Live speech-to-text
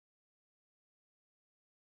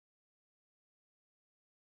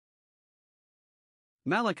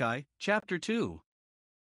Malachi, chapter 2.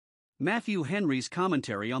 Matthew Henry's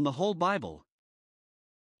Commentary on the Whole Bible.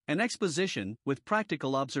 An exposition, with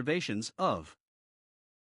practical observations, of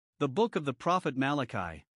the book of the prophet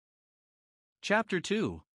Malachi. Chapter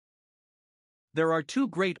 2. There are two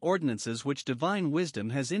great ordinances which divine wisdom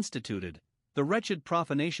has instituted, the wretched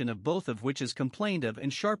profanation of both of which is complained of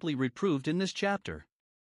and sharply reproved in this chapter.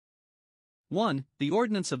 1. The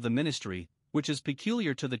ordinance of the ministry, which is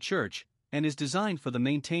peculiar to the church, and is designed for the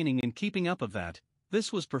maintaining and keeping up of that.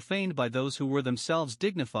 This was profaned by those who were themselves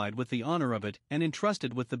dignified with the honor of it and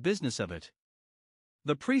entrusted with the business of it.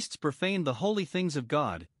 The priests profaned the holy things of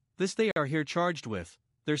God, this they are here charged with,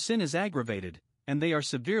 their sin is aggravated, and they are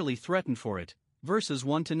severely threatened for it, verses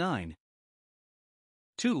 1-9.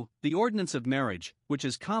 2. The ordinance of marriage, which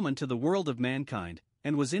is common to the world of mankind,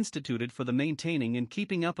 and was instituted for the maintaining and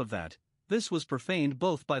keeping up of that. This was profaned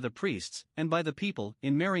both by the priests and by the people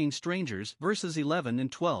in marrying strangers, verses 11 and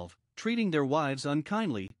 12, treating their wives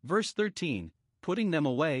unkindly, verse 13, putting them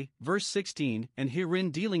away, verse 16, and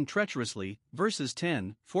herein dealing treacherously, verses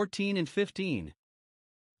 10, 14 and 15.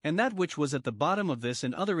 And that which was at the bottom of this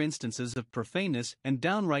and other instances of profaneness and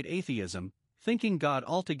downright atheism, thinking God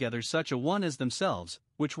altogether such a one as themselves,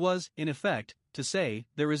 which was, in effect, to say,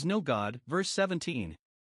 there is no God, verse 17.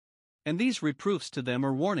 And these reproofs to them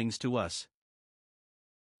are warnings to us.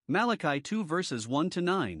 Malachi 2 verses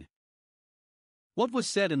 1-9. What was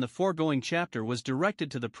said in the foregoing chapter was directed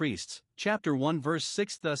to the priests. Chapter 1 verse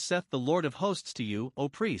 6. Thus saith the Lord of hosts to you, O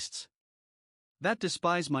priests, that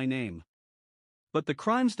despise my name. But the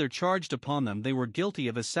crimes there charged upon them they were guilty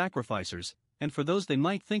of as sacrificers, and for those they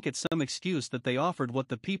might think it some excuse that they offered what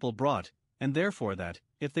the people brought, and therefore that,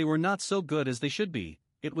 if they were not so good as they should be,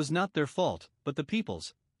 it was not their fault, but the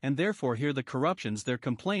people's. And therefore here the corruptions there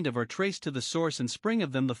complained of are traced to the source and spring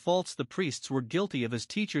of them the faults the priests were guilty of as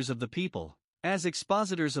teachers of the people, as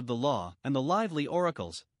expositors of the law and the lively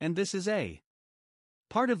oracles, and this is a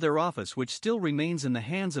part of their office which still remains in the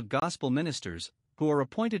hands of gospel ministers, who are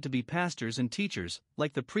appointed to be pastors and teachers,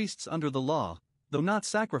 like the priests under the law, though not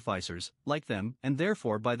sacrificers, like them, and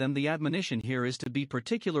therefore by them the admonition here is to be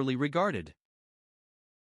particularly regarded.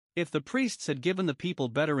 If the priests had given the people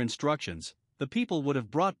better instructions, the people would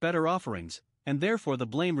have brought better offerings, and therefore the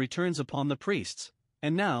blame returns upon the priests.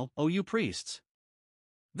 And now, O you priests,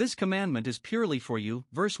 this commandment is purely for you,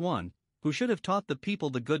 verse 1, who should have taught the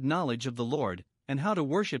people the good knowledge of the Lord, and how to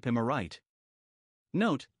worship him aright.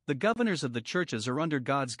 Note, the governors of the churches are under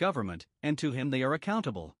God's government, and to him they are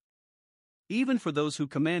accountable. Even for those who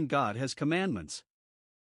command God has commandments.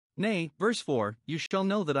 Nay, verse 4, you shall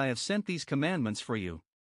know that I have sent these commandments for you.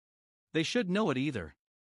 They should know it either.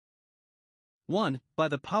 1. By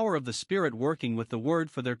the power of the Spirit working with the Word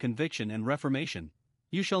for their conviction and reformation,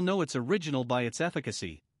 you shall know its original by its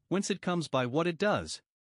efficacy, whence it comes by what it does.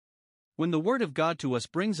 When the Word of God to us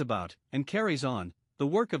brings about, and carries on, the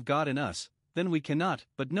work of God in us, then we cannot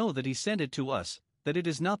but know that he sent it to us, that it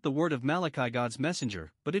is not the word of Malachi God's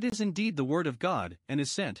messenger, but it is indeed the word of God, and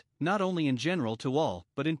is sent, not only in general to all,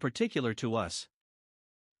 but in particular to us.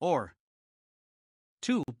 Or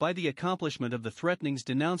 2. By the accomplishment of the threatenings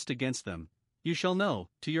denounced against them, you shall know,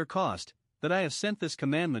 to your cost, that I have sent this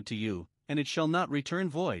commandment to you, and it shall not return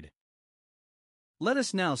void. Let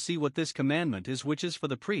us now see what this commandment is which is for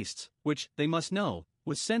the priests, which, they must know,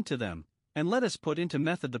 was sent to them, and let us put into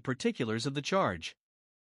method the particulars of the charge.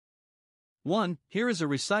 1. Here is a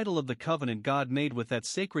recital of the covenant God made with that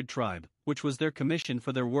sacred tribe, which was their commission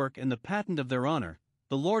for their work and the patent of their honor.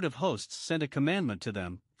 The Lord of hosts sent a commandment to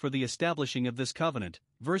them, for the establishing of this covenant.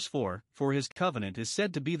 Verse 4, for his covenant is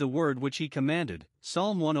said to be the word which he commanded,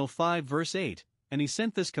 Psalm 105 verse 8, and he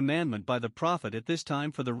sent this commandment by the prophet at this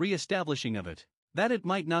time for the re-establishing of it, that it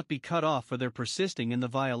might not be cut off for their persisting in the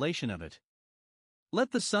violation of it.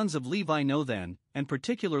 Let the sons of Levi know then, and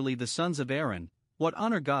particularly the sons of Aaron, what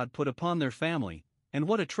honor God put upon their family, and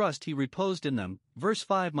what a trust he reposed in them. Verse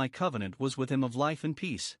 5, my covenant was with him of life and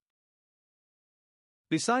peace.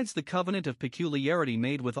 Besides the covenant of peculiarity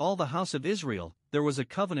made with all the house of Israel, there was a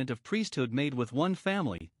covenant of priesthood made with one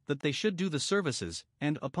family, that they should do the services,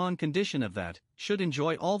 and, upon condition of that, should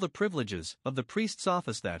enjoy all the privileges of the priest's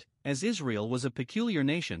office that, as Israel was a peculiar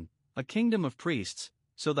nation, a kingdom of priests,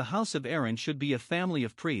 so the house of Aaron should be a family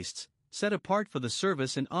of priests, set apart for the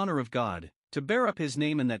service and honor of God, to bear up his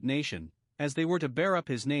name in that nation, as they were to bear up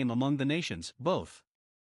his name among the nations, both.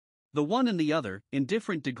 The one and the other, in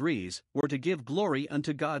different degrees, were to give glory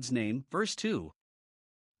unto God's name. Verse 2.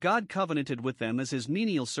 God covenanted with them as his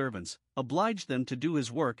menial servants, obliged them to do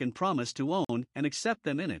his work and promised to own and accept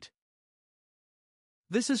them in it.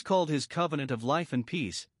 This is called his covenant of life and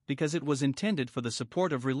peace, because it was intended for the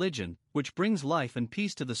support of religion, which brings life and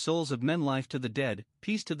peace to the souls of men, life to the dead,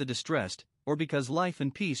 peace to the distressed, or because life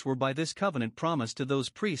and peace were by this covenant promised to those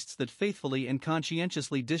priests that faithfully and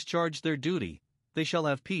conscientiously discharge their duty, they shall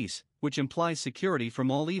have peace, which implies security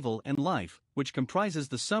from all evil, and life, which comprises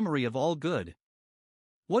the summary of all good.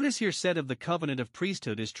 What is here said of the covenant of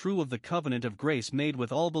priesthood is true of the covenant of grace made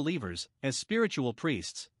with all believers, as spiritual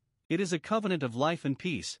priests. It is a covenant of life and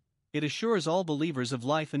peace. It assures all believers of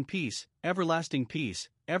life and peace, everlasting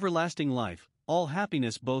life, all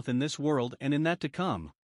happiness both in this world and in that to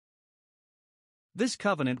come. This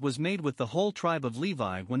covenant was made with the whole tribe of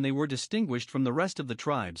Levi when they were distinguished from the rest of the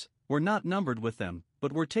tribes, were not numbered with them,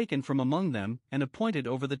 but were taken from among them, and appointed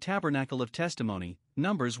over the tabernacle of testimony,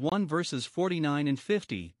 Numbers 1 verses 49 and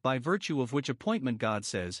 50, by virtue of which appointment God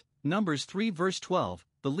says, Numbers 3 verse 12,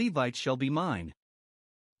 the Levites shall be mine.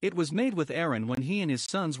 It was made with Aaron when he and his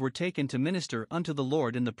sons were taken to minister unto the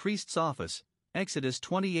Lord in the priest's office, Exodus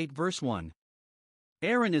 28 verse 1.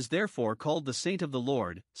 Aaron is therefore called the saint of the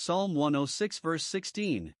Lord, Psalm 106 verse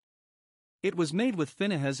 16. It was made with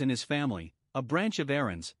Phinehas and his family, a branch of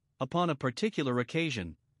Aaron's, upon a particular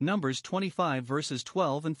occasion, Numbers 25 verses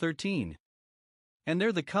 12 and 13. And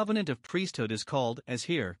there the covenant of priesthood is called, as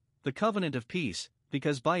here, the covenant of peace,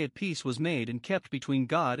 because by it peace was made and kept between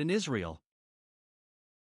God and Israel.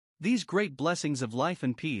 These great blessings of life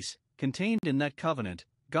and peace, contained in that covenant,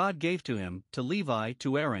 God gave to him, to Levi,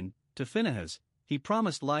 to Aaron, to Phinehas. He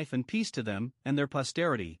promised life and peace to them and their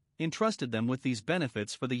posterity, entrusted them with these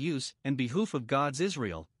benefits for the use and behoof of God's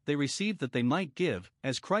Israel. They received that they might give,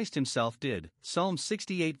 as Christ himself did, Psalm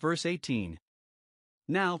 68 verse 18.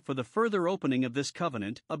 Now for the further opening of this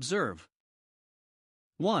covenant, observe.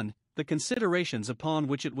 1. The considerations upon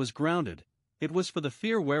which it was grounded. It was for the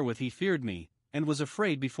fear wherewith he feared me, and was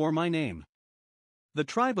afraid before my name. The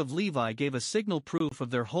tribe of Levi gave a signal proof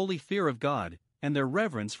of their holy fear of God, and their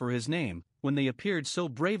reverence for his name, when they appeared so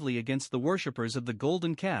bravely against the worshippers of the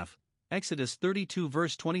golden calf, Exodus 32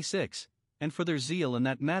 verse 26, and for their zeal in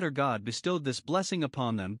that matter God bestowed this blessing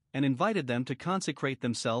upon them, and invited them to consecrate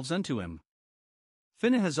themselves unto him.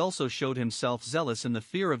 Phinehas also showed himself zealous in the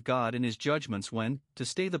fear of God in his judgments when, to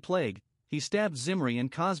stay the plague, he stabbed Zimri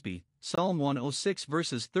and Cosbi, Psalm 106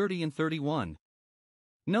 verses 30 and 31.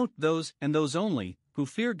 Note those, and those only, who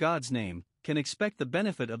fear God's name, can expect the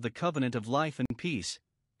benefit of the covenant of life and peace,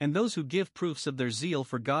 and those who give proofs of their zeal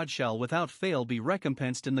for God shall without fail be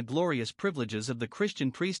recompensed in the glorious privileges of the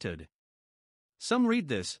Christian priesthood. Some read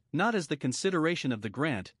this, not as the consideration of the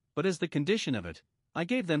grant, but as the condition of it. I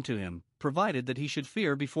gave them to him, provided that he should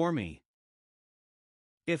fear before me.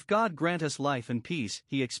 If God grant us life and peace,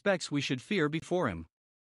 he expects we should fear before him.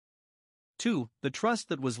 2. The trust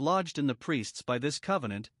that was lodged in the priests by this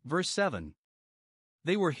covenant, verse 7.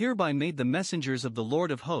 They were hereby made the messengers of the Lord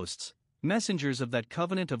of hosts, messengers of that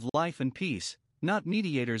covenant of life and peace, not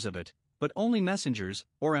mediators of it, but only messengers,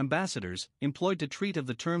 or ambassadors, employed to treat of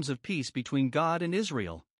the terms of peace between God and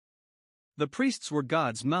Israel. The priests were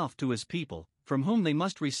God's mouth to his people, from whom they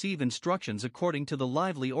must receive instructions according to the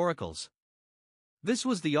lively oracles. This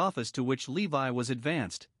was the office to which Levi was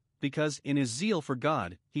advanced, because, in his zeal for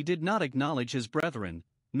God, he did not acknowledge his brethren,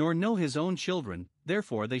 nor know his own children,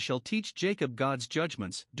 therefore they shall teach Jacob God's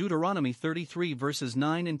judgments, Deuteronomy 33 verses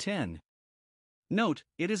 9 and 10. Note,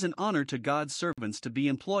 it is an honor to God's servants to be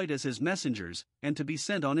employed as his messengers, and to be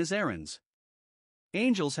sent on his errands.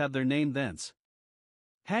 Angels have their name thence.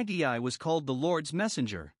 Haggai was called the Lord's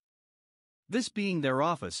messenger. This being their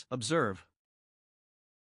office, observe.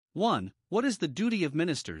 1. What is the duty of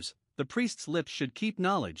ministers? The priest's lips should keep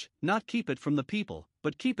knowledge, not keep it from the people,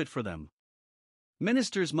 but keep it for them.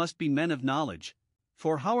 Ministers must be men of knowledge,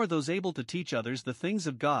 for how are those able to teach others the things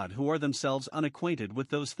of God who are themselves unacquainted with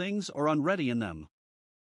those things or unready in them?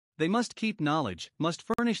 They must keep knowledge, must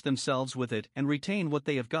furnish themselves with it and retain what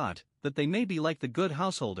they have got, that they may be like the good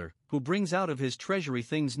householder, who brings out of his treasury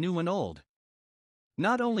things new and old.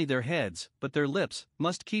 Not only their heads, but their lips,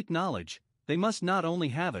 must keep knowledge. They must not only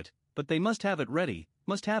have it, but they must have it ready,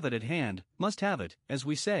 must have it at hand, must have it, as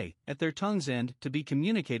we say, at their tongue's end, to be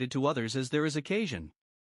communicated to others as there is occasion.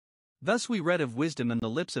 Thus we read of wisdom in the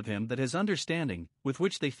lips of him that has understanding, with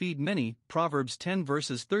which they feed many, Proverbs 10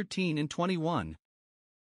 verses 13 and 21.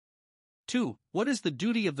 2. What is the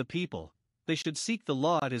duty of the people? They should seek the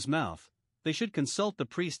law at his mouth. They should consult the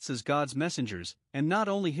priests as God's messengers, and not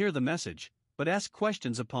only hear the message, but ask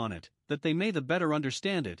questions upon it, that they may the better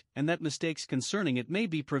understand it, and that mistakes concerning it may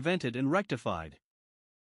be prevented and rectified.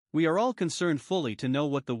 We are all concerned fully to know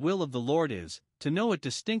what the will of the Lord is, to know it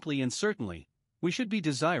distinctly and certainly. We should be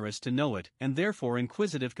desirous to know it, and therefore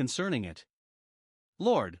inquisitive concerning it.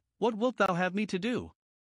 Lord, what wilt thou have me to do?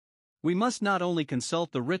 We must not only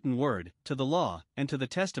consult the written word, to the law, and to the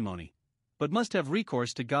testimony, but must have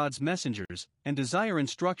recourse to God's messengers, and desire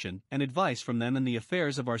instruction and advice from them in the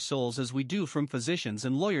affairs of our souls as we do from physicians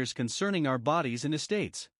and lawyers concerning our bodies and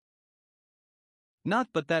estates. Not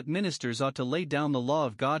but that ministers ought to lay down the law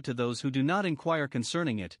of God to those who do not inquire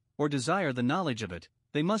concerning it, or desire the knowledge of it,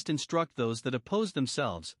 they must instruct those that oppose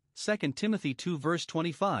themselves, 2 Timothy 2 verse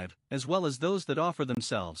 25, as well as those that offer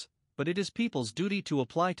themselves, but it is people's duty to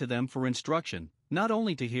apply to them for instruction, not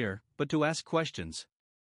only to hear, but to ask questions.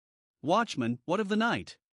 Watchman, what of the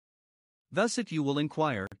night? Thus if you will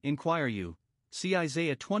inquire you. See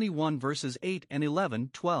Isaiah 21 verses 8 and 11,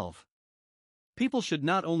 12. People should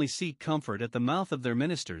not only seek comfort at the mouth of their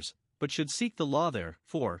ministers, but should seek the law there,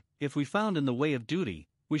 for, if we found in the way of duty,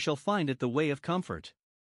 we shall find it the way of comfort.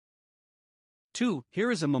 2. Here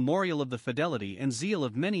is a memorial of the fidelity and zeal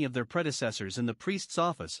of many of their predecessors in the priest's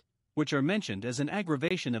office, which are mentioned as an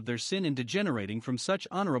aggravation of their sin in degenerating from such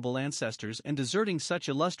honorable ancestors and deserting such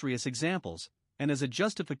illustrious examples, and as a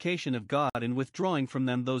justification of God in withdrawing from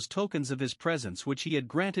them those tokens of his presence which he had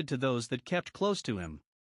granted to those that kept close to him.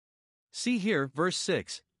 See here, verse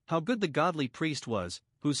 6, how good the godly priest was,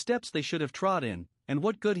 whose steps they should have trod in, and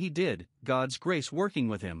what good he did, God's grace working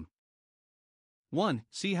with him. 1.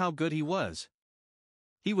 See how good he was.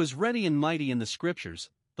 He was ready and mighty in the Scriptures,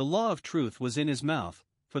 the law of truth was in his mouth,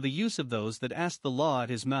 for the use of those that asked the law at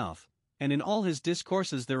his mouth, and in all his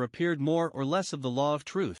discourses there appeared more or less of the law of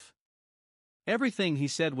truth. Everything he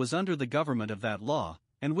said was under the government of that law,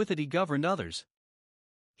 and with it he governed others.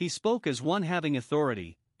 He spoke as one having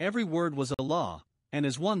authority, every word was a law, and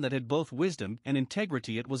as one that had both wisdom and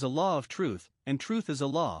integrity. It was a law of truth, and truth is a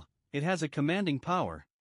law, it has a commanding power.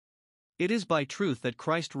 It is by truth that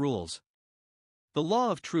Christ rules. The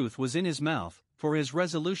law of truth was in his mouth, for his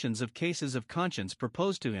resolutions of cases of conscience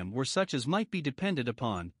proposed to him were such as might be depended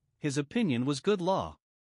upon, his opinion was good law.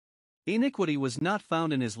 Iniquity was not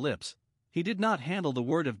found in his lips, he did not handle the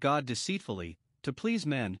word of God deceitfully, to please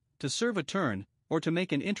men, to serve a turn, or to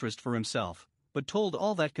make an interest for himself, but told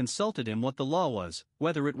all that consulted him what the law was,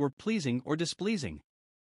 whether it were pleasing or displeasing.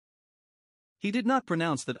 He did not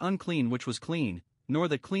pronounce that unclean which was clean, nor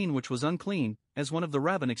that clean which was unclean, as one of the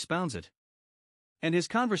rabbin expounds it. And his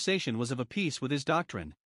conversation was of a piece with his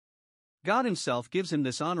doctrine. God himself gives him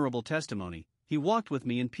this honorable testimony, he walked with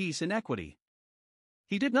me in peace and equity.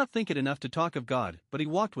 He did not think it enough to talk of God, but he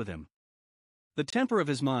walked with him. The temper of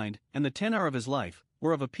his mind, and the tenor of his life,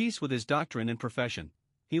 were of a piece with his doctrine and profession.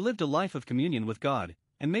 He lived a life of communion with God,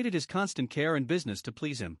 and made it his constant care and business to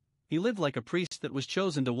please him. He lived like a priest that was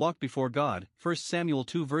chosen to walk before God, 1 Samuel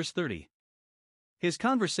 2 verse 30. His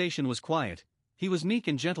conversation was quiet, he was meek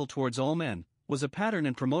and gentle towards all men, was a pattern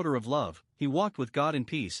and promoter of love, he walked with God in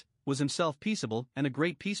peace, was himself peaceable and a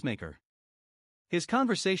great peacemaker. His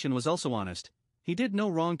conversation was also honest, he did no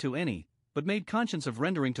wrong to any, but made conscience of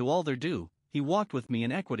rendering to all their due, he walked with me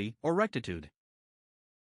in equity or rectitude.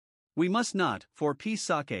 We must not, for peace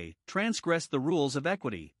sake, transgress the rules of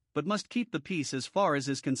equity, but must keep the peace as far as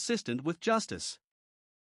is consistent with justice.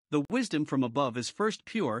 The wisdom from above is first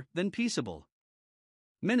pure, then peaceable.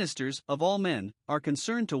 Ministers, of all men, are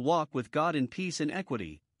concerned to walk with God in peace and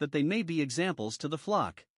equity, that they may be examples to the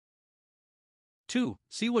flock. 2.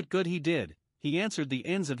 See what good he did, he answered the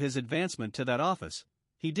ends of his advancement to that office,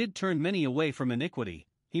 he did turn many away from iniquity,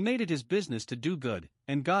 he made it his business to do good,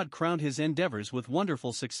 and God crowned his endeavors with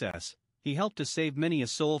wonderful success, he helped to save many a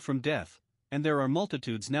soul from death, and there are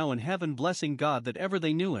multitudes now in heaven blessing God that ever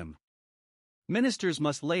they knew him. Ministers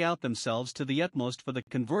must lay out themselves to the utmost for the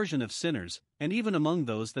conversion of sinners, and even among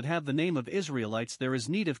those that have the name of Israelites there is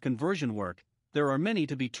need of conversion work, there are many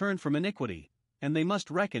to be turned from iniquity, and they must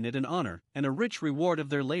reckon it an honor and a rich reward of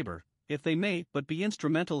their labor, if they may but be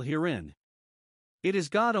instrumental herein. It is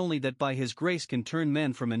God only that by his grace can turn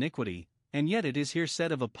men from iniquity, and yet it is here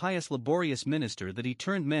said of a pious laborious minister that he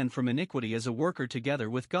turned men from iniquity as a worker together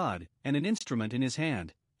with God, and an instrument in his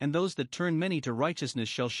hand. And those that turn many to righteousness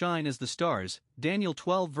shall shine as the stars, Daniel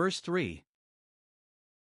 12 verse 3.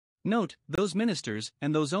 Note, those ministers,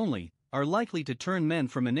 and those only, are likely to turn men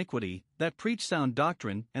from iniquity, that preach sound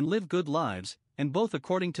doctrine and live good lives, and both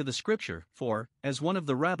according to the Scripture, for, as one of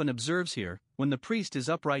the rabbin observes here, when the priest is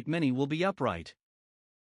upright many will be upright.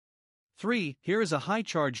 3. Here is a high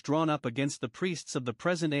charge drawn up against the priests of the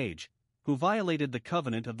present age, who violated the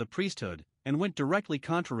covenant of the priesthood, and went directly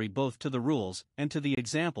contrary both to the rules and to the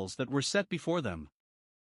examples that were set before them.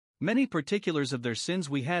 Many particulars of their sins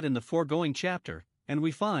we had in the foregoing chapter, and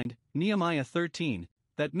we find, Nehemiah 13,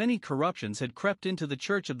 that many corruptions had crept into the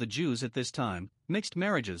church of the Jews at this time, mixed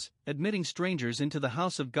marriages, admitting strangers into the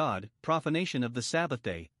house of God, profanation of the Sabbath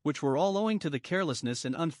day, which were all owing to the carelessness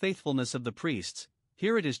and unfaithfulness of the priests.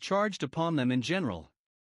 Here it is charged upon them in general.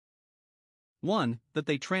 1. That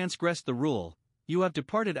they transgressed the rule. You have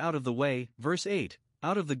departed out of the way, verse 8,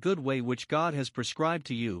 out of the good way which God has prescribed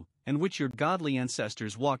to you, and which your godly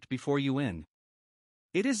ancestors walked before you in.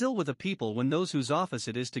 It is ill with a people when those whose office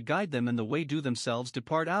it is to guide them in the way do themselves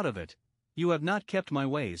depart out of it. You have not kept my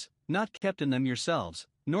ways, not kept in them yourselves,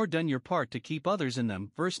 nor done your part to keep others in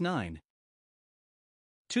them. Verse 9.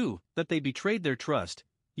 2. That they betrayed their trust.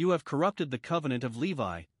 You have corrupted the covenant of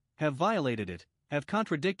Levi, have violated it, have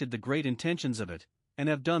contradicted the great intentions of it, and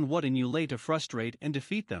have done what in you lay to frustrate and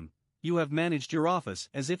defeat them. You have managed your office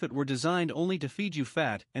as if it were designed only to feed you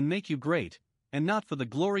fat and make you great, and not for the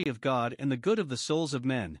glory of God and the good of the souls of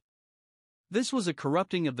men. This was a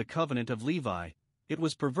corrupting of the covenant of Levi. It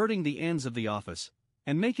was perverting the ends of the office,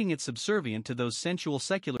 and making it subservient to those sensual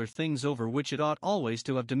secular things over which it ought always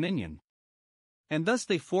to have dominion. And thus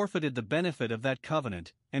they forfeited the benefit of that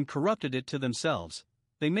covenant, and corrupted it to themselves.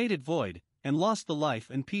 They made it void, and lost the life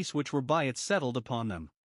and peace which were by it settled upon them.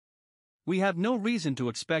 We have no reason to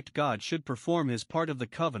expect God should perform his part of the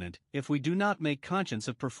covenant if we do not make conscience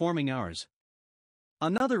of performing ours.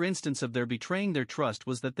 Another instance of their betraying their trust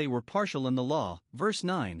was that they were partial in the law, verse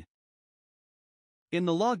 9. In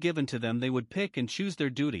the law given to them they would pick and choose their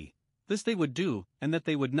duty, this they would do, and that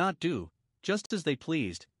they would not do, just as they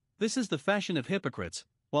pleased. This is the fashion of hypocrites,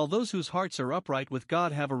 while those whose hearts are upright with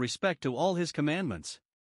God have a respect to all his commandments.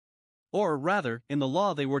 Or rather, in the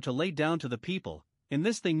law they were to lay down to the people, in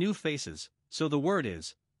this they knew faces, so the word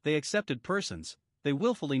is, they accepted persons, they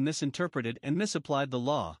willfully misinterpreted and misapplied the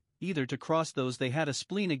law, either to cross those they had a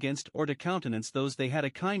spleen against or to countenance those they had a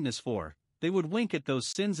kindness for. They would wink at those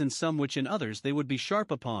sins in some which in others they would be sharp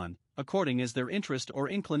upon, according as their interest or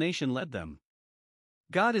inclination led them.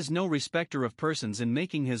 God is no respecter of persons in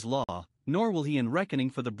making his law, nor will he in reckoning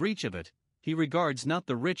for the breach of it. He regards not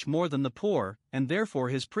the rich more than the poor, and therefore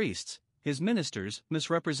his priests, his ministers,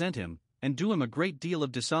 misrepresent him, and do him a great deal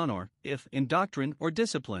of dishonor, if, in doctrine or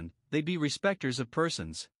discipline, they be respecters of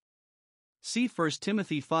persons. See 1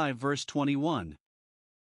 Timothy 5 verse 21.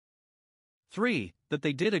 3. That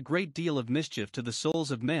they did a great deal of mischief to the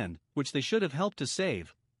souls of men, which they should have helped to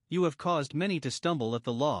save. You have caused many to stumble at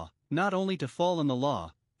the law, not only to fall in the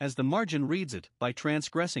law, as the margin reads it, by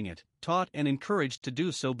transgressing it, taught and encouraged to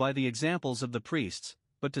do so by the examples of the priests,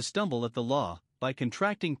 but to stumble at the law, by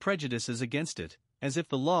contracting prejudices against it, as if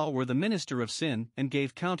the law were the minister of sin and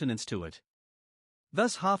gave countenance to it.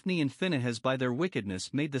 Thus Hophni and Phinehas by their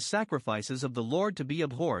wickedness made the sacrifices of the Lord to be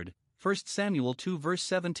abhorred. 1 Samuel 2 verse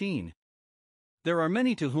 17. There are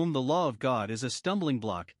many to whom the law of God is a stumbling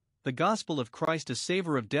block, the gospel of Christ a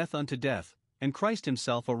savor of death unto death, and Christ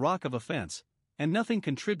himself a rock of offense, and nothing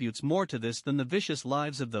contributes more to this than the vicious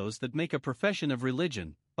lives of those that make a profession of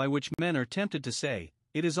religion, by which men are tempted to say,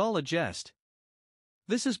 it is all a jest.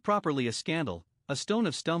 This is properly a scandal, a stone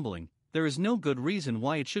of stumbling. There is no good reason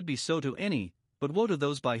why it should be so to any, but woe to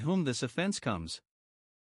those by whom this offense comes.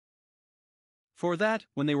 For that,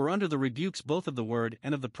 when they were under the rebukes both of the word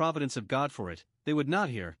and of the providence of God for it, they would not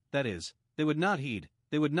hear, that is, they would not heed,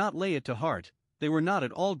 they would not lay it to heart, they were not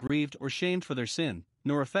at all grieved or shamed for their sin,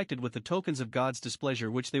 nor affected with the tokens of God's displeasure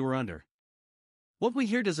which they were under. What we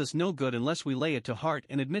hear does us no good unless we lay it to heart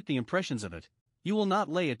and admit the impressions of it. You will not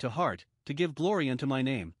lay it to heart, to give glory unto my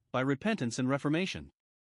name, by repentance and reformation.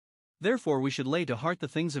 Therefore we should lay to heart the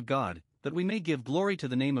things of God, that we may give glory to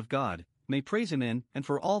the name of God, may praise him in and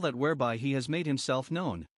for all that whereby he has made himself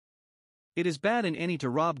known. It is bad in any to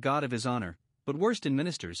rob God of his honor, but worst in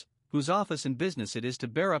ministers, whose office and business it is to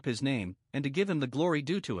bear up his name, and to give him the glory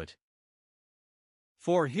due to it.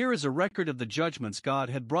 For here is a record of the judgments God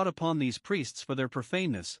had brought upon these priests for their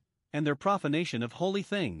profaneness, and their profanation of holy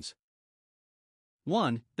things.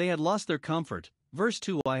 1. They had lost their comfort. Verse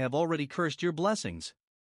 2. I have already cursed your blessings.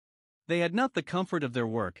 They had not the comfort of their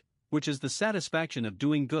work, which is the satisfaction of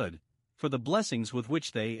doing good, for the blessings with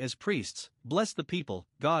which they, as priests, blessed the people.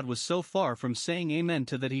 God was so far from saying amen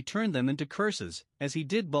to that he turned them into curses, as he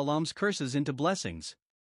did Balaam's curses into blessings.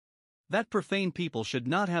 That profane people should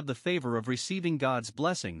not have the favor of receiving God's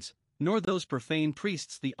blessings, nor those profane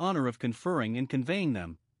priests the honor of conferring and conveying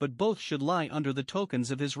them, but both should lie under the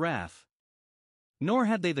tokens of his wrath. Nor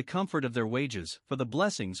had they the comfort of their wages, for the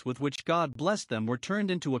blessings with which God blessed them were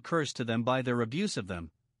turned into a curse to them by their abuse of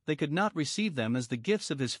them. They could not receive them as the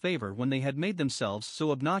gifts of his favor when they had made themselves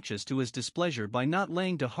so obnoxious to his displeasure by not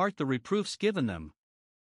laying to heart the reproofs given them.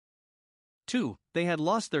 2. They had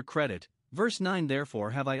lost their credit. Verse 9.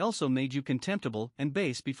 Therefore have I also made you contemptible and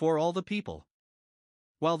base before all the people.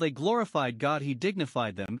 While they glorified God, He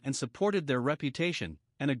dignified them and supported their reputation,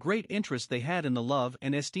 and a great interest they had in the love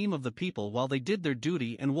and esteem of the people while they did their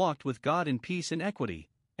duty and walked with God in peace and equity.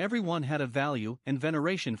 Everyone had a value and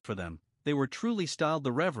veneration for them. They were truly styled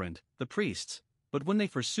the reverend, the priests. But when they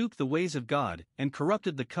forsook the ways of God, and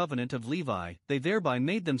corrupted the covenant of Levi, they thereby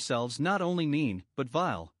made themselves not only mean, but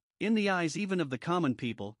vile, in the eyes even of the common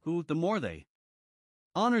people, who, the more they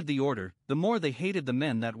honored the order, the more they hated the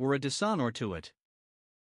men that were a dishonor to it.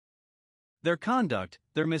 Their conduct,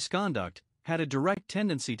 their misconduct, had a direct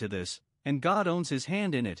tendency to this, and God owns His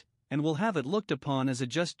hand in it, and will have it looked upon as a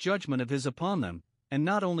just judgment of His upon them, and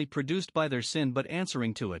not only produced by their sin but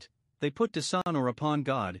answering to it. They put dishonor upon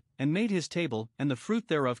God, and made His table and the fruit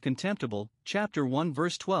thereof contemptible, chapter 1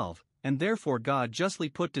 verse 12, and therefore God justly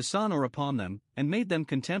put dishonor upon them, and made them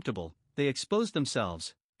contemptible. They exposed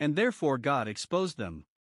themselves, and therefore God exposed them.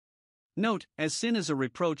 Note, as sin is a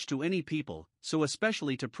reproach to any people, so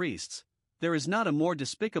especially to priests, there is not a more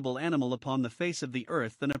despicable animal upon the face of the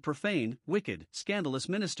earth than a profane, wicked, scandalous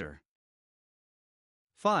minister.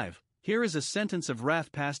 5. Here is a sentence of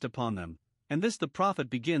wrath passed upon them, and this the prophet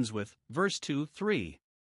begins with, verse 2-3.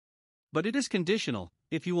 But it is conditional,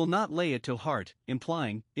 if you will not lay it to heart,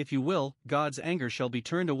 implying, if you will, God's anger shall be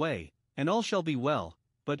turned away, and all shall be well.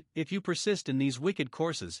 But, if you persist in these wicked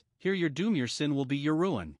courses, here your doom, your sin will be your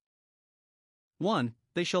ruin. 1.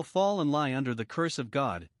 They shall fall and lie under the curse of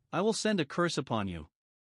God. I will send a curse upon you.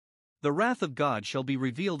 The wrath of God shall be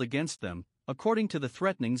revealed against them, according to the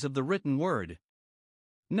threatenings of the written word.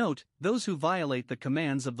 Note, those who violate the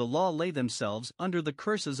commands of the law lay themselves under the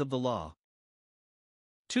curses of the law.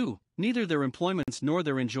 2. Neither their employments nor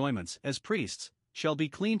their enjoyments, as priests, shall be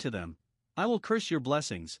clean to them. I will curse your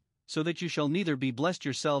blessings, so that you shall neither be blessed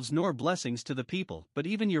yourselves nor blessings to the people, but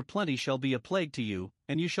even your plenty shall be a plague to you,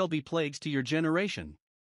 and you shall be plagues to your generation.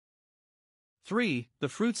 3. The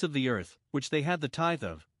fruits of the earth, which they had the tithe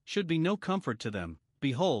of, should be no comfort to them.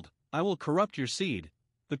 Behold, I will corrupt your seed.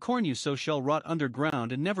 The corn you sow shall rot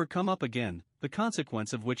underground and never come up again, the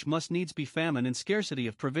consequence of which must needs be famine and scarcity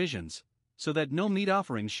of provisions, so that no meat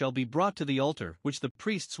offerings shall be brought to the altar, which the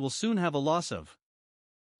priests will soon have a loss of.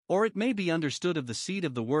 Or it may be understood of the seed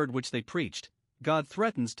of the word which they preached, God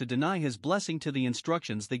threatens to deny His blessing to the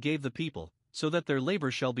instructions they gave the people, so that their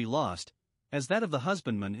labor shall be lost, as that of the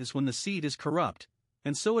husbandman is when the seed is corrupt,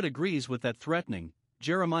 and so it agrees with that threatening.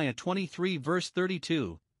 Jeremiah 23 verse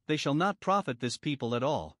 32, they shall not profit this people at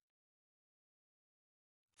all.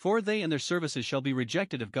 For they and their services shall be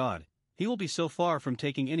rejected of God. He will be so far from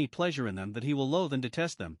taking any pleasure in them that He will loathe and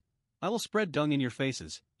detest them. I will spread dung in your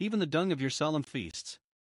faces, even the dung of your solemn feasts.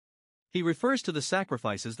 He refers to the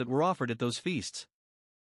sacrifices that were offered at those feasts.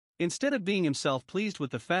 Instead of being Himself pleased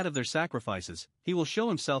with the fat of their sacrifices, He will show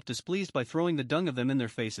Himself displeased by throwing the dung of them in their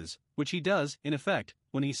faces, which He does, in effect,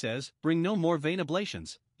 when He says, "Bring no more vain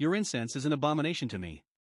oblations, your incense is an abomination to me."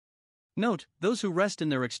 Note, those who rest in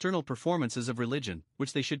their external performances of religion,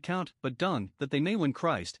 which they should count but dung, that they may win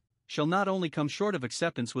Christ, shall not only come short of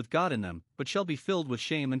acceptance with God in them, but shall be filled with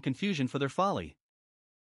shame and confusion for their folly.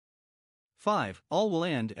 5. All will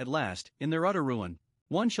end, at last, in their utter ruin.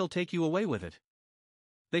 One shall take you away with it.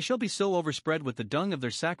 They shall be so overspread with the dung of their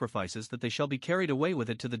sacrifices that they shall be carried away with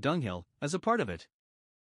it to the dunghill, as a part of it.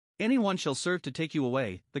 Any one shall serve to take you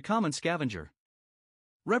away, the common scavenger.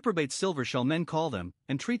 Reprobate silver shall men call them,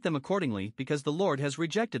 and treat them accordingly, because the Lord has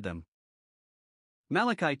rejected them.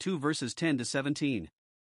 Malachi 2 verses 10-17.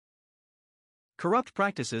 Corrupt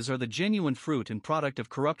practices are the genuine fruit and product of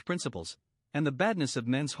corrupt principles, and the badness of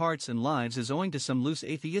men's hearts and lives is owing to some loose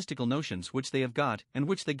atheistical notions which they have got and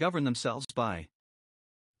which they govern themselves by.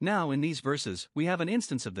 Now, in these verses, we have an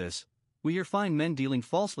instance of this. We here find men dealing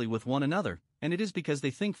falsely with one another, and it is because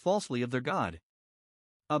they think falsely of their God.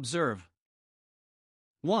 Observe.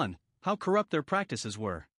 1. How corrupt their practices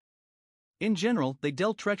were. In general, they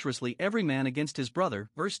dealt treacherously every man against his brother,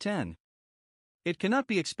 verse 10. It cannot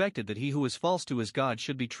be expected that he who is false to his God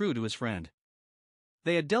should be true to his friend.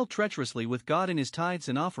 They had dealt treacherously with God in His tithes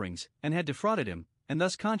and offerings, and had defrauded Him, and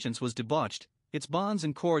thus conscience was debauched, its bonds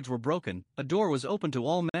and cords were broken, a door was opened to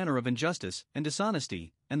all manner of injustice and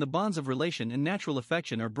dishonesty, and the bonds of relation and natural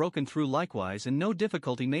affection are broken through likewise, and no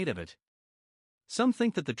difficulty made of it. Some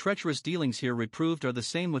think that the treacherous dealings here reproved are the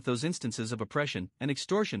same with those instances of oppression and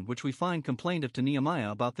extortion which we find complained of to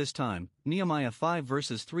Nehemiah about this time, Nehemiah 5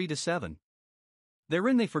 verses 3-7.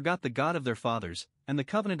 Therein they forgot the God of their fathers, and the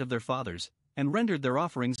covenant of their fathers, and rendered their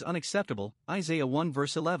offerings unacceptable, Isaiah 1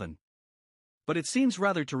 verse 11. But it seems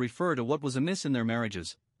rather to refer to what was amiss in their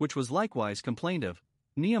marriages, which was likewise complained of,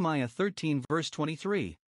 Nehemiah 13 verse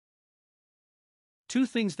 23. Two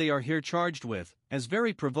things they are here charged with, as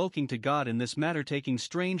very provoking to God in this matter: taking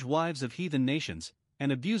strange wives of heathen nations,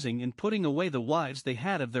 and abusing and putting away the wives they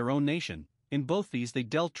had of their own nation. In both these they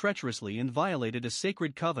dealt treacherously and violated a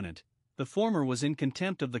sacred covenant. The former was in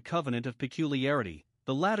contempt of the covenant of peculiarity,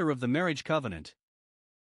 the latter of the marriage covenant.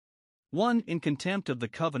 1. In contempt of the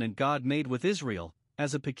covenant God made with Israel,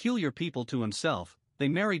 as a peculiar people to himself, they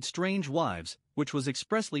married strange wives, which was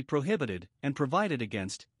expressly prohibited and provided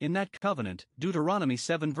against in that covenant. Deuteronomy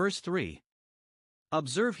 7 verse 3.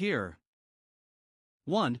 Observe here.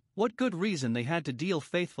 1. What good reason they had to deal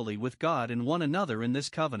faithfully with God and one another in this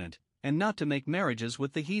covenant, and not to make marriages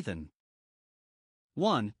with the heathen.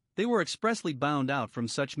 1. They were expressly bound out from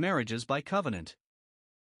such marriages by covenant.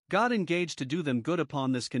 God engaged to do them good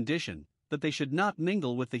upon this condition, that they should not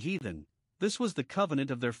mingle with the heathen. This was the covenant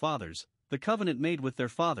of their fathers, the covenant made with their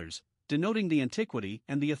fathers, denoting the antiquity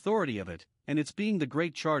and the authority of it, and its being the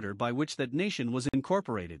great charter by which that nation was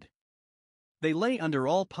incorporated. They lay under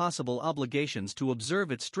all possible obligations to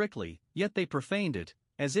observe it strictly, yet they profaned it,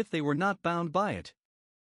 as if they were not bound by it.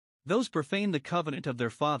 Those profane the covenant of their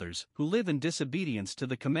fathers, who live in disobedience to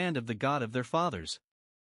the command of the God of their fathers.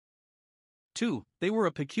 2. They were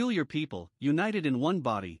a peculiar people, united in one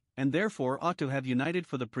body, and therefore ought to have united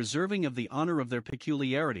for the preserving of the honor of their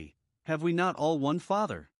peculiarity. Have we not all one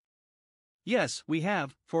Father? Yes, we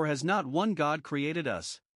have, for has not one God created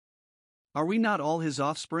us? Are we not all his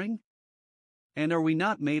offspring? And are we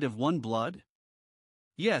not made of one blood?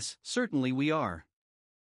 Yes, certainly we are.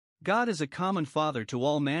 God is a common Father to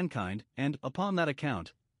all mankind, and, upon that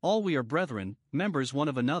account, all we are brethren, members one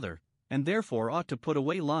of another, and therefore ought to put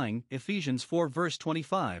away lying, Ephesians 4 verse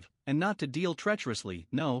 25, and not to deal treacherously,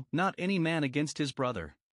 no, not any man against his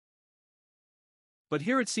brother. But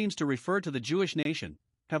here it seems to refer to the Jewish nation.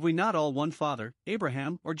 Have we not all one Father,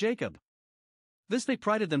 Abraham or Jacob? This they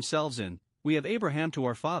prided themselves in: we have Abraham to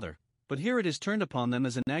our father. But here it is turned upon them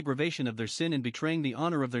as an aggravation of their sin in betraying the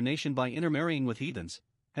honor of their nation by intermarrying with heathens.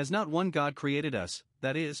 Has not one God created us,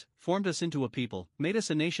 that is, formed us into a people, made us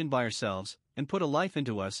a nation by ourselves, and put a life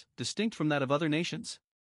into us, distinct from that of other nations?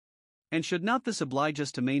 And should not this oblige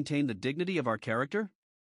us to maintain the dignity of our character?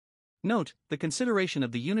 Note, the consideration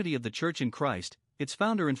of the unity of the Church in Christ, its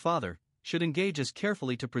founder and father, should engage us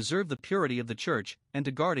carefully to preserve the purity of the Church, and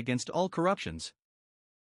to guard against all corruptions.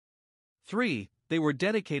 3. They were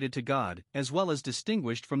dedicated to God, as well as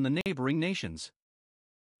distinguished from the neighboring nations.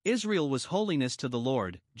 Israel was holiness to the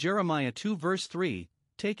Lord, Jeremiah 2 verse 3,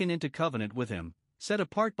 taken into covenant with him, set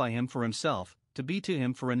apart by him for himself, to be to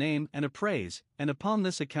him for a name and a praise, and upon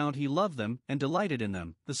this account he loved them and delighted in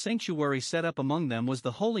them. The sanctuary set up among them was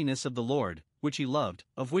the holiness of the Lord, which he loved,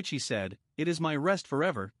 of which he said, "It is my rest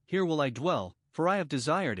forever, here will I dwell, for I have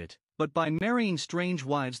desired it." But by marrying strange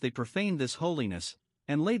wives they profaned this holiness,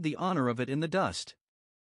 and laid the honor of it in the dust.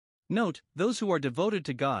 Note, those who are devoted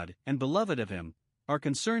to God, and beloved of him, are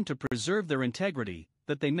concerned to preserve their integrity,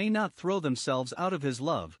 that they may not throw themselves out of his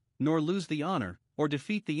love, nor lose the honor, or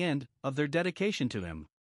defeat the end, of their dedication to him.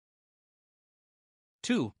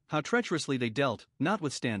 2. How treacherously they dealt.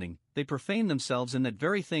 Notwithstanding, they profaned themselves in that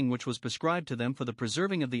very thing which was prescribed to them for the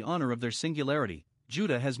preserving of the honor of their singularity.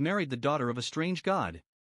 Judah has married the daughter of a strange god.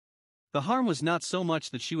 The harm was not so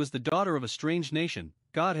much that she was the daughter of a strange nation.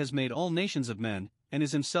 God has made all nations of men, and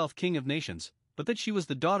is himself king of nations, but that she was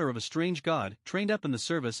the daughter of a strange god, trained up in the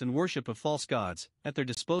service and worship of false gods, at their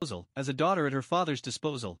disposal, as a daughter at her father's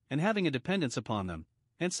disposal, and having a dependence upon them.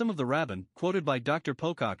 And some of the rabbin, quoted by Dr.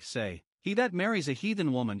 Pocock, say, "He that marries a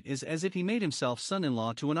heathen woman is as if he made himself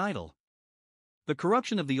son-in-law to an idol." The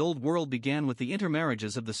corruption of the old world began with the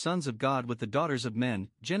intermarriages of the sons of God with the daughters of men,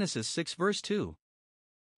 Genesis 6 verse 2.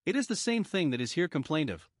 It is the same thing that is here complained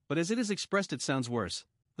of, but as it is expressed it sounds worse.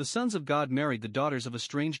 The sons of God married the daughters of a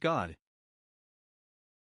strange god.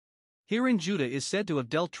 Herein Judah is said to have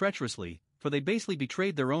dealt treacherously, for they basely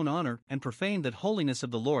betrayed their own honor and profaned that holiness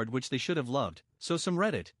of the Lord which they should have loved. So some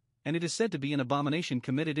read it, and it is said to be an abomination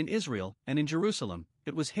committed in Israel and in Jerusalem.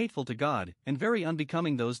 It was hateful to God, and very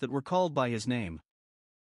unbecoming those that were called by his name.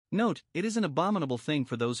 Note, it is an abominable thing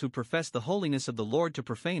for those who profess the holiness of the Lord to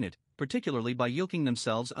profane it, particularly by yoking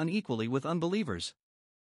themselves unequally with unbelievers.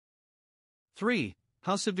 3.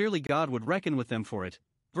 How severely God would reckon with them for it.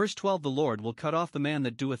 Verse 12: The Lord will cut off the man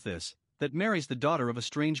that doeth this, that marries the daughter of a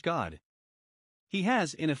strange god. He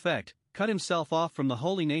has, in effect, cut himself off from the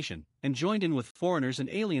holy nation, and joined in with foreigners and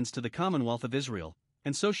aliens to the commonwealth of Israel,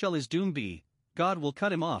 and so shall his doom be. God will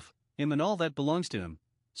cut him off, him and all that belongs to him,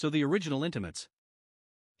 so the original intimates.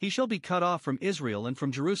 He shall be cut off from Israel and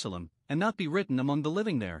from Jerusalem, and not be written among the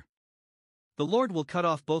living there. The Lord will cut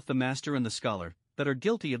off both the master and the scholar, that are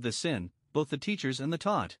guilty of this sin, both the teachers and the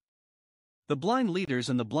taught. The blind leaders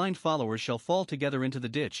and the blind followers shall fall together into the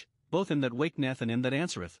ditch, both him that wakeneth and him that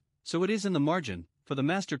answereth. So it is in the margin, for the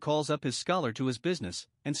master calls up his scholar to his business,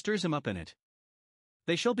 and stirs him up in it.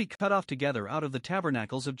 They shall be cut off together out of the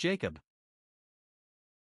tabernacles of Jacob.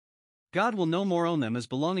 God will no more own them as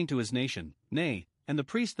belonging to his nation, nay, and the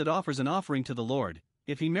priest that offers an offering to the Lord,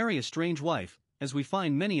 if he marry a strange wife, as we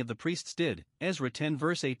find many of the priests did, Ezra 10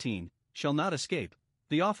 verse 18, shall not escape.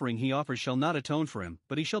 The offering he offers shall not atone for him,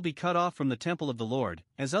 but he shall be cut off from the temple of the Lord,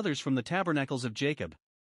 as others from the tabernacles of Jacob.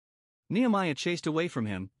 Nehemiah chased away from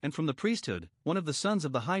him, and from the priesthood, one of the sons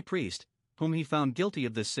of the high priest, whom he found guilty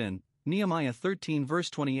of this sin, Nehemiah 13 verse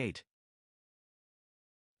 28.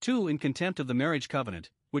 2. In contempt of the marriage covenant,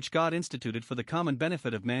 which God instituted for the common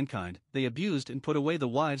benefit of mankind, they abused and put away the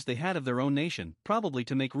wives they had of their own nation, probably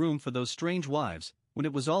to make room for those strange wives, when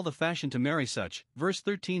it was all the fashion to marry such. Verse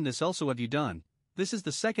 13. This also have you done. This is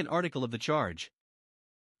the second article of the charge.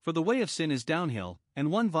 For the way of sin is downhill,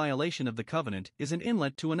 and one violation of the covenant is an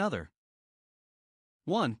inlet to another.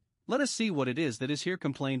 1. Let us see what it is that is here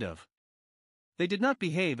complained of. They did not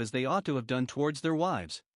behave as they ought to have done towards their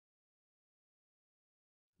wives.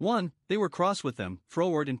 1. They were cross with them,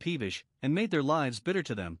 froward and peevish, and made their lives bitter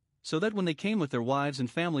to them, so that when they came with their wives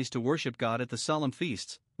and families to worship God at the solemn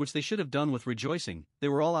feasts, which they should have done with rejoicing, they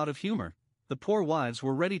were all out of humor. The poor wives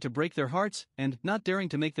were ready to break their hearts, and, not daring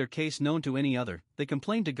to make their case known to any other, they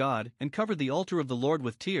complained to God, and covered the altar of the Lord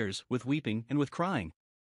with tears, with weeping, and with crying.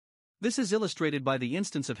 This is illustrated by the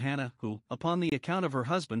instance of Hannah, who, upon the account of her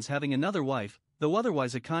husband's having another wife, though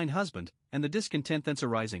otherwise a kind husband, and the discontent thence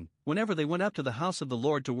arising, whenever they went up to the house of the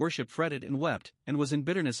Lord to worship, fretted and wept, and was in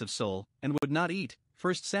bitterness of soul, and would not eat.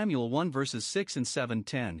 1 Samuel 1 verses 6 and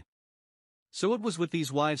 7-10. So it was with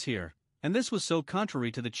these wives here. And this was so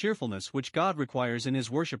contrary to the cheerfulness which God requires in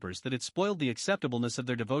his worshippers that it spoiled the acceptableness of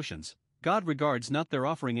their devotions. God regards not their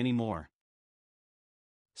offering any more.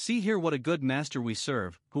 See here what a good master we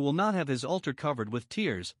serve, who will not have his altar covered with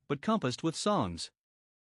tears, but compassed with songs.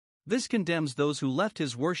 This condemns those who left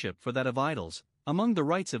his worship for that of idols, among the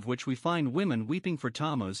rites of which we find women weeping for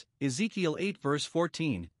Tammuz, Ezekiel 8 verse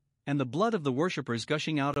 14, and the blood of the worshippers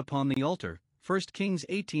gushing out upon the altar, 1 Kings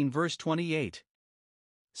 18 verse 28.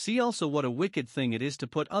 See also what a wicked thing it is to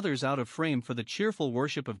put others out of frame for the cheerful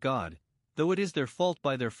worship of God. Though it is their fault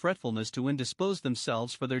by their fretfulness to indispose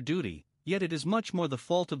themselves for their duty, yet it is much more the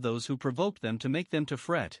fault of those who provoked them to make them to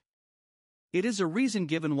fret. It is a reason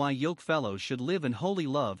given why yokefellows should live in holy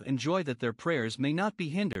love and joy, that their prayers may not be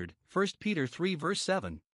hindered. 1 Peter 3 verse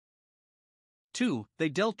 7. 2. They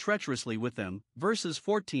dealt treacherously with them. Verses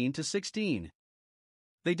 14 to 16.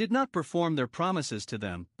 They did not perform their promises to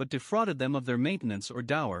them, but defrauded them of their maintenance or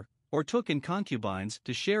dower, or took in concubines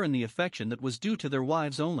to share in the affection that was due to their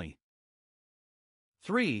wives only.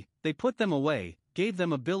 3. They put them away, gave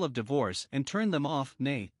them a bill of divorce, and turned them off.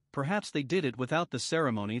 Nay, perhaps they did it without the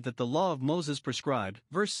ceremony that the law of Moses prescribed.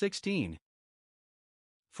 Verse 16.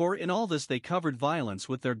 For in all this they covered violence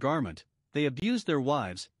with their garment, they abused their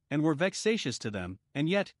wives, and were vexatious to them, and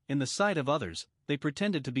yet, in the sight of others, they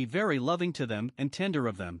pretended to be very loving to them and tender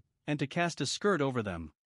of them, and to cast a skirt over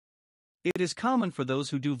them. It is common for those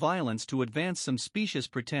who do violence to advance some specious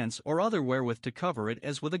pretense or other wherewith to cover it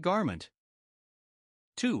as with a garment.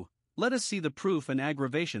 2. Let us see the proof and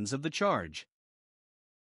aggravations of the charge.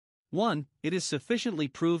 1. It is sufficiently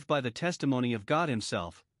proved by the testimony of God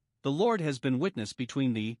himself. The Lord has been witness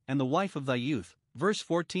between thee and the wife of thy youth. Verse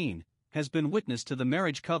 14. Has been witness to the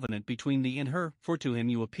marriage covenant between thee and her, for to him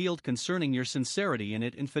you appealed concerning your sincerity in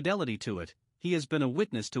it and fidelity to it. He has been a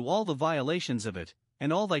witness to all the violations of it,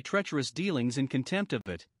 and all thy treacherous dealings in contempt of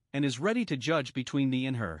it, and is ready to judge between thee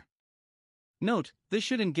and her. Note, this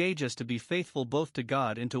should engage us to be faithful both to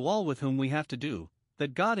God and to all with whom we have to do,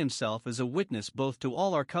 that God himself is a witness both to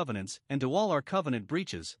all our covenants and to all our covenant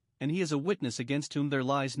breaches, and he is a witness against whom there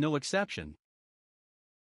lies no exception.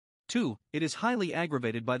 2. It is highly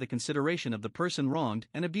aggravated by the consideration of the person wronged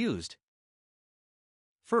and abused.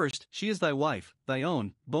 First, she is thy wife, thy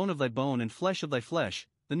own, bone of thy bone and flesh of thy flesh,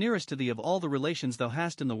 the nearest to thee of all the relations thou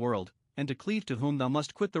hast in the world, and to cleave to whom thou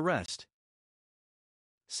must quit the rest.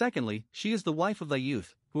 Secondly, she is the wife of thy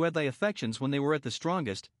youth, who had thy affections when they were at the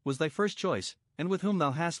strongest, was thy first choice, and with whom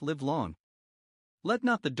thou hast lived long. Let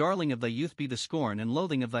not the darling of thy youth be the scorn and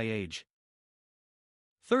loathing of thy age.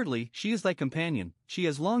 Thirdly, she is thy companion, she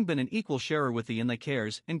has long been an equal sharer with thee in thy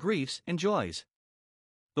cares and griefs and joys.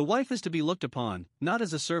 The wife is to be looked upon, not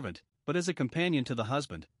as a servant, but as a companion to the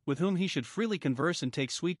husband, with whom he should freely converse and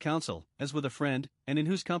take sweet counsel, as with a friend, and in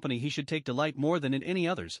whose company he should take delight more than in any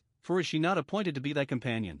others, for is she not appointed to be thy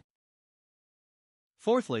companion?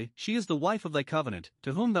 Fourthly, she is the wife of thy covenant,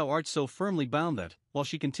 to whom thou art so firmly bound that, while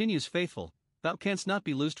she continues faithful, thou canst not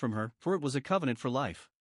be loosed from her, for it was a covenant for life.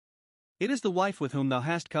 It is the wife with whom thou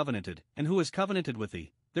hast covenanted, and who is covenanted with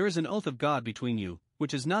thee. There is an oath of God between you,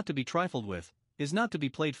 which is not to be trifled with, is not to be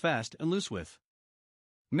played fast and loose with.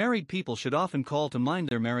 Married people should often call to mind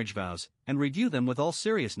their marriage vows, and review them with all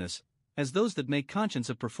seriousness, as those that make conscience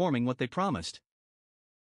of performing what they promised.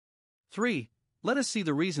 3. Let us see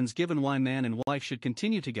the reasons given why man and wife should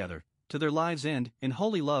continue together, to their lives' end, in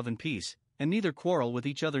holy love and peace, and neither quarrel with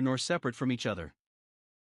each other nor separate from each other.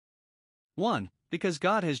 1. Because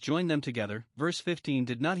God has joined them together. Verse 15.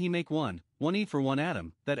 Did not he make one Eve for one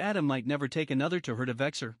Adam, that Adam might never take another to her to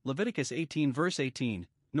vex her? Leviticus 18 verse 18,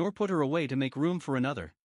 nor put her away to make room for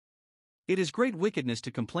another. It is great wickedness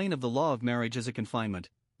to complain of the law of marriage as a confinement,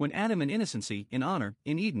 when Adam in innocency, in honor,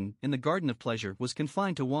 in Eden, in the garden of pleasure, was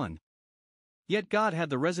confined to one. Yet God had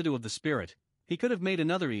the residue of the Spirit. He could have made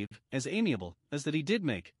another Eve, as amiable as that he did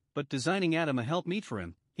make, but designing Adam a help meet for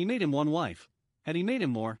him, he made him one wife. Had he made him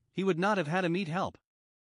more, he would not have had a meet help.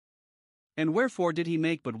 And wherefore did he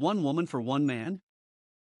make but one woman for one man?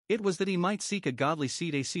 It was that he might seek a godly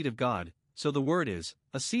seed, a seed of God. So the word is,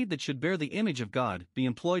 a seed that should bear the image of God, be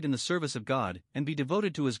employed in the service of God, and be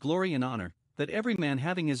devoted to his glory and honor, that every man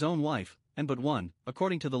having his own wife, and but one,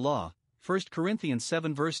 according to the law, 1 Corinthians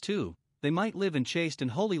 7 verse 2, they might live in chaste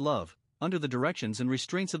and holy love, under the directions and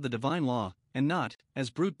restraints of the divine law, and not, as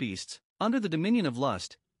brute beasts, under the dominion of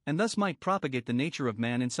lust, and thus might propagate the nature of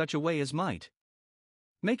man in such a way as might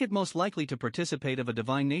make it most likely to participate of a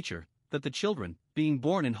divine nature, that the children, being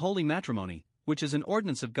born in holy matrimony, which is an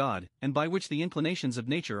ordinance of God, and by which the inclinations of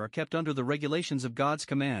nature are kept under the regulations of God's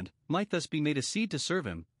command, might thus be made a seed to serve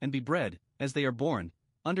him, and be bred, as they are born,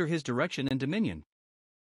 under his direction and dominion.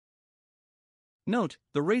 Note,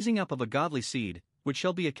 the raising up of a godly seed, which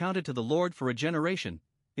shall be accounted to the Lord for a generation,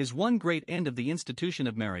 is one great end of the institution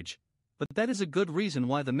of marriage, but that is a good reason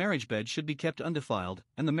why the marriage bed should be kept undefiled,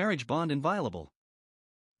 and the marriage bond inviolable.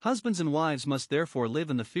 Husbands and wives must therefore live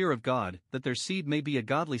in the fear of God, that their seed may be a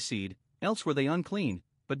godly seed, else were they unclean,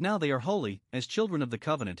 but now they are holy, as children of the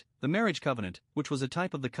covenant, the marriage covenant, which was a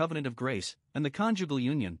type of the covenant of grace, and the conjugal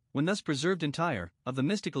union, when thus preserved entire, of the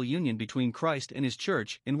mystical union between Christ and his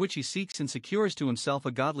church, in which he seeks and secures to himself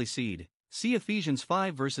a godly seed. See Ephesians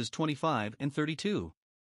 5 verses 25 and 32.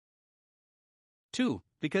 2.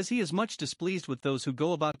 Because he is much displeased with those who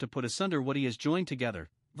go about to put asunder what he has joined together.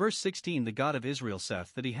 Verse 16. The God of Israel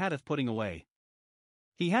saith that he hath putting away.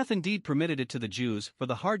 He hath indeed permitted it to the Jews, for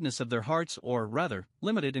the hardness of their hearts, or rather,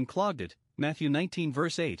 limited and clogged it. Matthew 19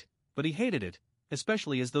 verse 8. But he hated it,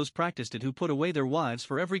 especially as those practiced it who put away their wives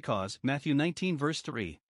for every cause. Matthew 19 verse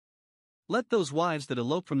 3. Let those wives that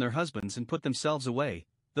elope from their husbands and put themselves away,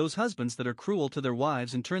 those husbands that are cruel to their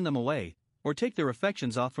wives and turn them away, or take their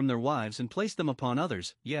affections off from their wives and place them upon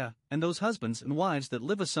others, and those husbands and wives that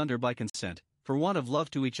live asunder by consent, for want of love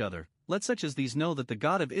to each other, let such as these know that the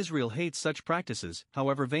God of Israel hates such practices,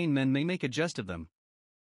 however vain men may make a jest of them.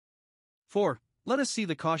 4. Let us see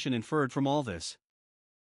the caution inferred from all this.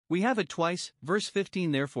 We have it twice, verse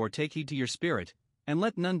 15. Therefore take heed to your spirit, and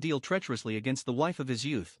let none deal treacherously against the wife of his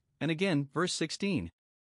youth, and again, verse 16.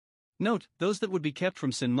 Note, those that would be kept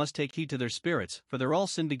from sin must take heed to their spirits, for there all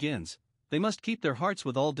sin begins. They must keep their hearts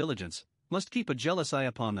with all diligence, must keep a jealous eye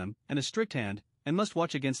upon them, and a strict hand, and must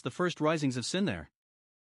watch against the first risings of sin there.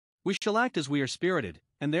 We shall act as we are spirited,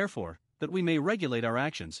 and therefore, that we may regulate our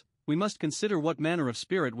actions, we must consider what manner of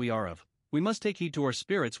spirit we are of. We must take heed to our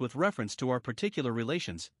spirits with reference to our particular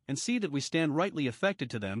relations, and see that we stand rightly affected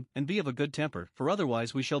to them, and be of a good temper, for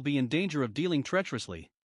otherwise we shall be in danger of dealing treacherously.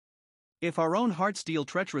 If our own hearts deal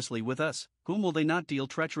treacherously with us, whom will they not deal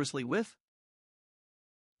treacherously with?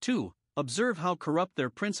 2. Observe how corrupt their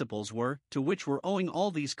principles were, to which were owing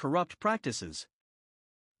all these corrupt practices.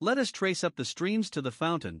 Let us trace up the streams to the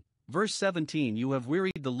fountain. Verse 17. You have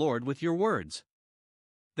wearied the Lord with your words.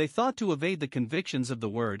 They thought to evade the convictions of the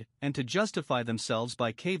word, and to justify themselves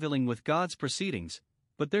by cavilling with God's proceedings,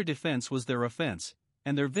 but their defense was their offense,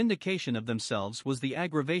 and their vindication of themselves was the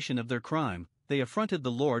aggravation of their crime. They affronted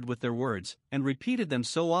the Lord with their words, and repeated them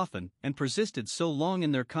so often, and persisted so long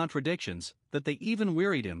in their contradictions, that they even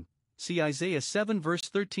wearied him. See Isaiah 7 verse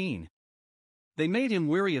 13. They made him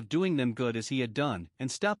weary of doing them good as he had done, and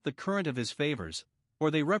stopped the current of his favors, or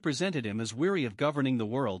they represented him as weary of governing the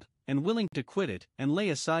world, and willing to quit it, and lay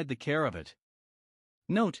aside the care of it.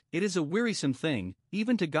 Note, it is a wearisome thing,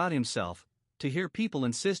 even to God himself, to hear people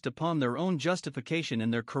insist upon their own justification in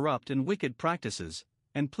their corrupt and wicked practices,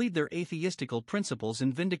 and plead their atheistical principles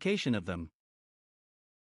in vindication of them.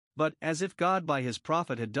 But, as if God by his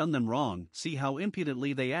prophet had done them wrong, see how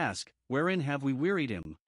impudently they ask, wherein have we wearied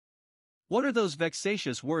him? What are those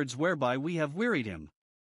vexatious words whereby we have wearied him?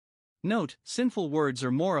 Note, sinful words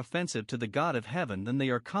are more offensive to the God of heaven than they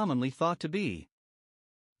are commonly thought to be.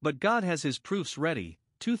 But God has his proofs ready,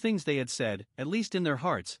 2 things they had said, at least in their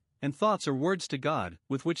hearts, and thoughts or words to God,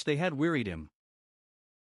 with which they had wearied him.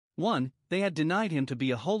 1. They had denied him to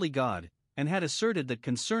be a holy God, and had asserted that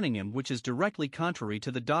concerning him which is directly contrary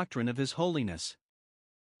to the doctrine of his holiness.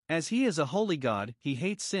 As he is a holy God, he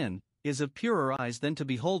hates sin, is of purer eyes than to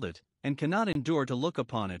behold it, and cannot endure to look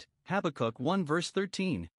upon it. Habakkuk 1 verse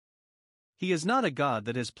 13. He is not a God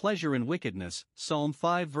that has pleasure in wickedness. Psalm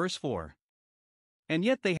 5 verse 4. And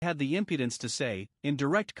yet they had the impudence to say, in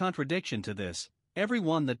direct contradiction to this, every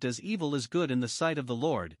one that does evil is good in the sight of the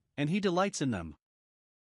Lord, and he delights in them.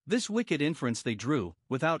 This wicked inference they drew,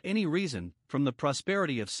 without any reason, from the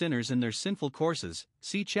prosperity of sinners in their sinful courses,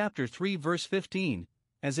 see chapter 3 verse 15,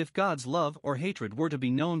 as if God's love or hatred were to be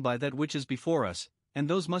known by that which is before us, and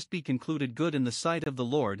those must be concluded good in the sight of the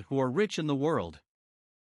Lord who are rich in the world.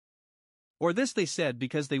 Or this they said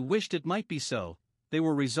because they wished it might be so, they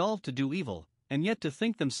were resolved to do evil, and yet to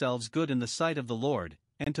think themselves good in the sight of the Lord,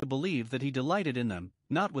 and to believe that he delighted in them,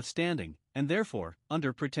 notwithstanding, and therefore,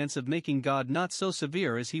 under pretense of making God not so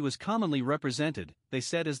severe as he was commonly represented, they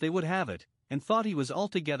said as they would have it, and thought he was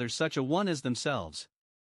altogether such a one as themselves.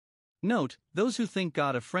 Note, those who think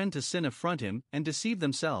God a friend to sin affront him and deceive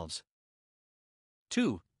themselves.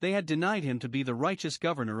 2. They had denied him to be the righteous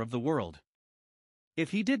governor of the world.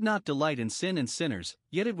 If he did not delight in sin and sinners,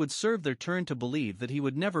 yet it would serve their turn to believe that he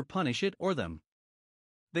would never punish it or them.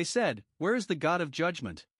 They said, where is the God of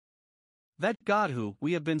judgment? That God who,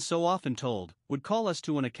 we have been so often told, would call us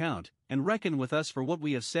to an account, and reckon with us for what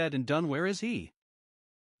we have said and done, where is he?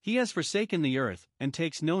 He has forsaken the earth, and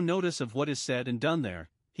takes no notice of what is said and done there.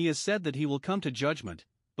 He has said that he will come to judgment,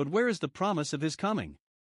 but where is the promise of his coming?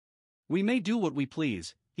 We may do what we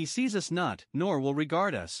please, he sees us not, nor will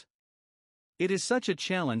regard us. It is such a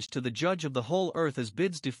challenge to the judge of the whole earth as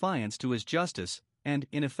bids defiance to his justice, and,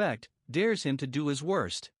 in effect, dares him to do his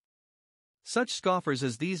worst. Such scoffers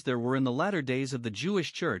as these there were in the latter days of the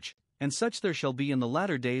Jewish church, and such there shall be in the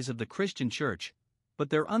latter days of the Christian church,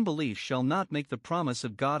 but their unbelief shall not make the promise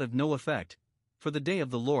of God of no effect, for the day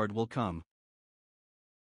of the Lord will come.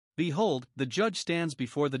 Behold, the judge stands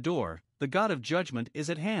before the door, the God of judgment is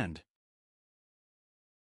at hand.